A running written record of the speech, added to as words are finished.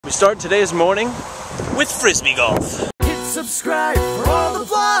We start today's morning with frisbee golf. Hit subscribe for all the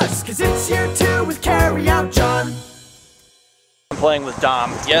vlogs, cause it's here too with carryoutjon. I'm playing with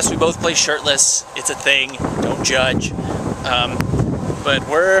Dom. Yes, we both play shirtless. It's a thing. Don't judge. But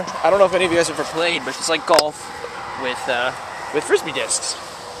I don't know if any of you guys have ever played, but it's like golf with frisbee discs.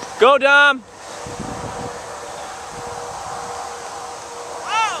 Go, Dom!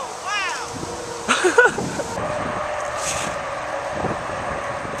 Oh, wow!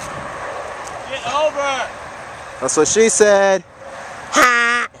 Get over! That's what she said.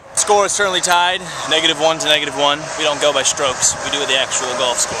 Score is certainly tied, -1 to -1. We don't go by strokes, we do the actual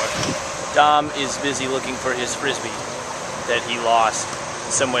golf score. Dom is busy looking for his frisbee that he lost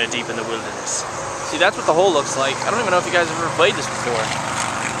somewhere deep in the wilderness. See, that's what the hole looks like. I don't even know if you guys have ever played this before.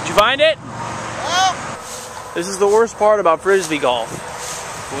 Did you find it? This is the worst part about frisbee golf.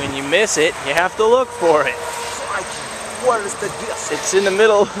 When you miss it, you have to look for it. What is the deal? It's in the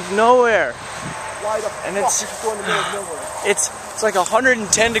middle of nowhere. Why the And fuck is it going in the middle of nowhere? It's like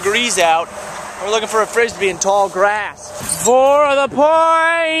 110 degrees out. We're looking for a frisbee in tall grass. For the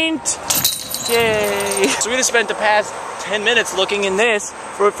point! Yay! So we just spent the past 10 minutes looking in this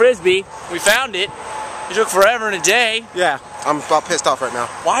for a frisbee. We found it. It took forever and a day. Yeah, I'm about pissed off right now.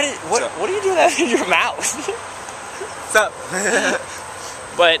 What are you doing that in your mouth? What's up?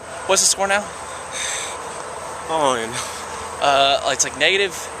 But what's the score now? Oh, no. It's like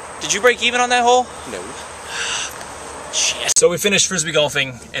negative. Did you break even on that hole? No. Shit. So we finished frisbee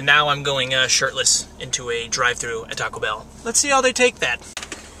golfing, and now I'm going shirtless into a drive-thru at Taco Bell. Let's see how they take that.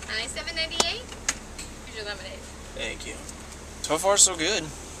 $7.98. Here's your lemonade. Thank you. So far, so good.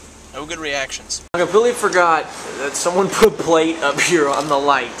 No good reactions. I completely forgot that someone put a plate up here on the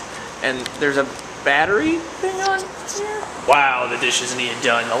light, and there's a battery thing on here. Wow, the dishes need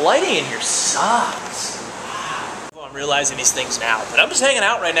done. The lighting in here sucks. I'm realizing these things now, but I'm just hanging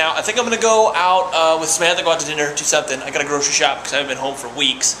out right now. I think I'm gonna go out with Samantha, go out to dinner, do something. I gotta grocery shop because I haven't been home for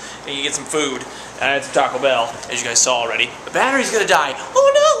weeks. And you get some food. And it's Taco Bell, as you guys saw already. The battery's gonna die.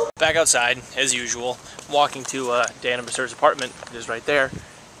 Oh no! Back outside, as usual. Walking to Dan and Basir's apartment. It is right there.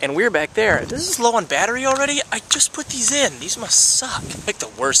 And we're back there. This is low on battery already. I just put these in. These must suck. Like the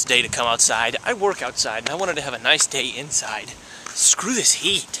worst day to come outside. I work outside, and I wanted to have a nice day inside. Screw this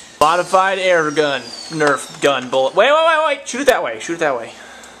heat. Modified air gun, Nerf gun bullet. Wait! Shoot it that way. Shoot it that way.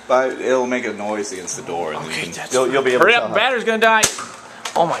 But it'll make a noise against the door, and Okay, you'll be able hurry to up! The battery's gonna die.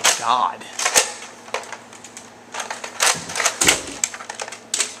 Oh my god.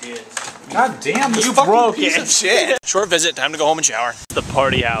 God damn, this You fucking broke piece it. of shit. Short visit. Time to go home and shower. The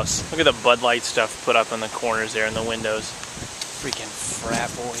party house. Look at the Bud Light stuff put up in the corners there in the windows. Freaking frat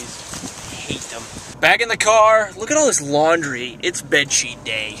boys. Hate them. Back in the car. Look at all this laundry. It's bedsheet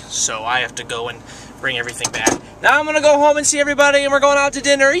day, so I have to go and bring everything back. Now I'm gonna go home and see everybody, and we're going out to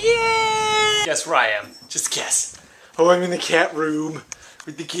dinner. Yay! Guess where I am. Just guess. Oh, I'm in the cat room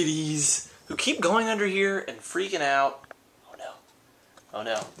with the kitties who keep going under here and freaking out. Oh no. Oh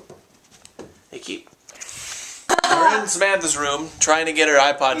no. They keep. We're in Samantha's room trying to get her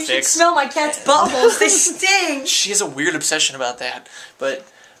iPod You should fixed. smell my cat's buttholes. They stink. She has a weird obsession about that. But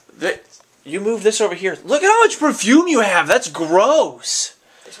you move this over here. Look at how much perfume you have. That's gross.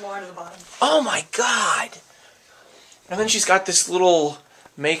 There's more under the bottom. Oh my god. And then she's got this little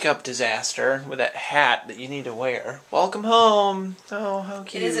makeup disaster with that hat that you need to wear. Welcome home. Oh, how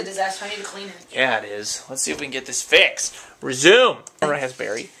cute. It is a disaster. I need to clean it. Yeah, it is. Let's see if we can get this fixed. Resume.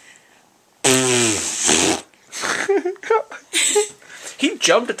 Raspberry. He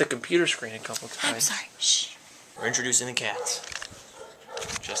jumped at the computer screen a couple times. I'm sorry. Shh. We're introducing the cats.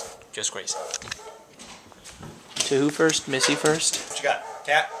 Just Gracie. To who first? Missy first? What you got?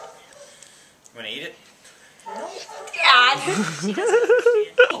 Cat? You wanna eat it? Dad. Oh my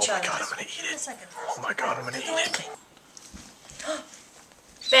god, I'm gonna eat it. Oh my god, I'm gonna eat it.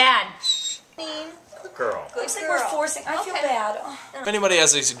 Bad. Good girl. Looks like we're forcing. I feel bad. If anybody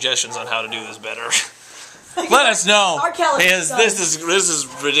has any suggestions on how to do this better, let us know. Our calories Because suck. this is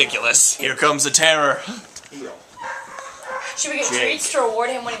ridiculous. Here comes the terror. Should we get Jake. treats to reward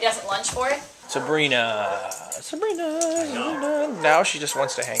him when he doesn't lunch for it? Sabrina. Now she just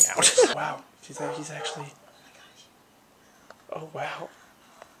wants to hang out. Wow, he's actually. Oh wow.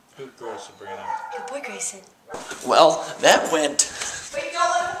 Good girl, Sabrina. Good boy, Grayson. Well, that went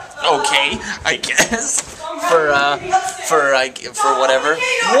okay, I guess. For whatever.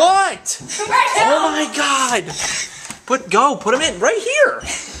 What? Oh my god! Put him in right here.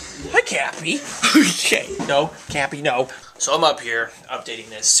 Hi, Cappy. Okay, no, Cappy, no. So I'm up here updating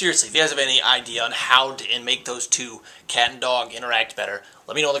this. Seriously, if you guys have any idea on how to make those two, cat and dog, interact better,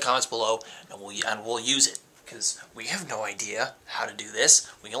 let me know in the comments below, and we'll use it. because we have no idea how to do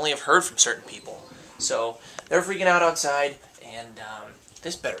this. We only have heard from certain people. So they're freaking out outside, and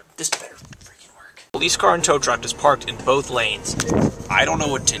this better freaking work. Police car and tow truck is parked in both lanes. I don't know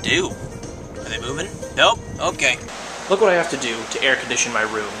what to do. Are they moving? Nope. Okay. Look what I have to do to air condition my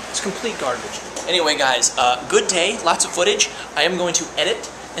room. It's complete garbage. Anyway, guys, good day, lots of footage. I am going to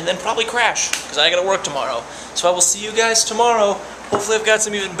edit and then probably crash because I gotta work tomorrow. So I will see you guys tomorrow. Hopefully I've got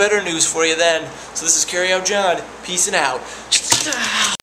some even better news for you then. So this is Carryoutjon. Peace and out.